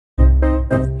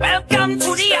Welcome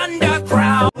to the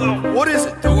underground. What is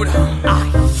it, dude?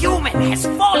 A human has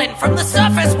fallen from the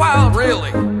surface world.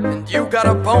 Really? And you got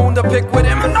a bone to pick with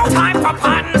him? No time for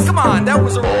puns. Come on, that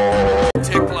was a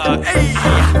tickler. Hey!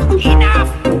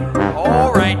 Enough.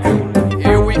 Alright,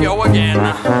 here we go again.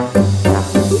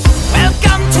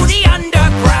 Welcome to the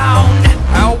underground.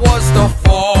 How was the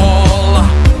fall?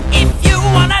 If you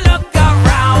wanna look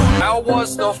around, How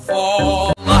was the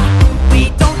fall? we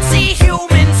don't see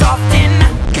humans often.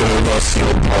 Give us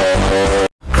your power.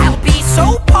 I'll be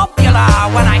so popular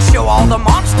when I show all the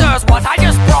monsters what I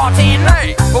just brought in.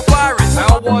 Hey, Papyrus,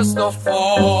 how was the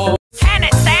fall?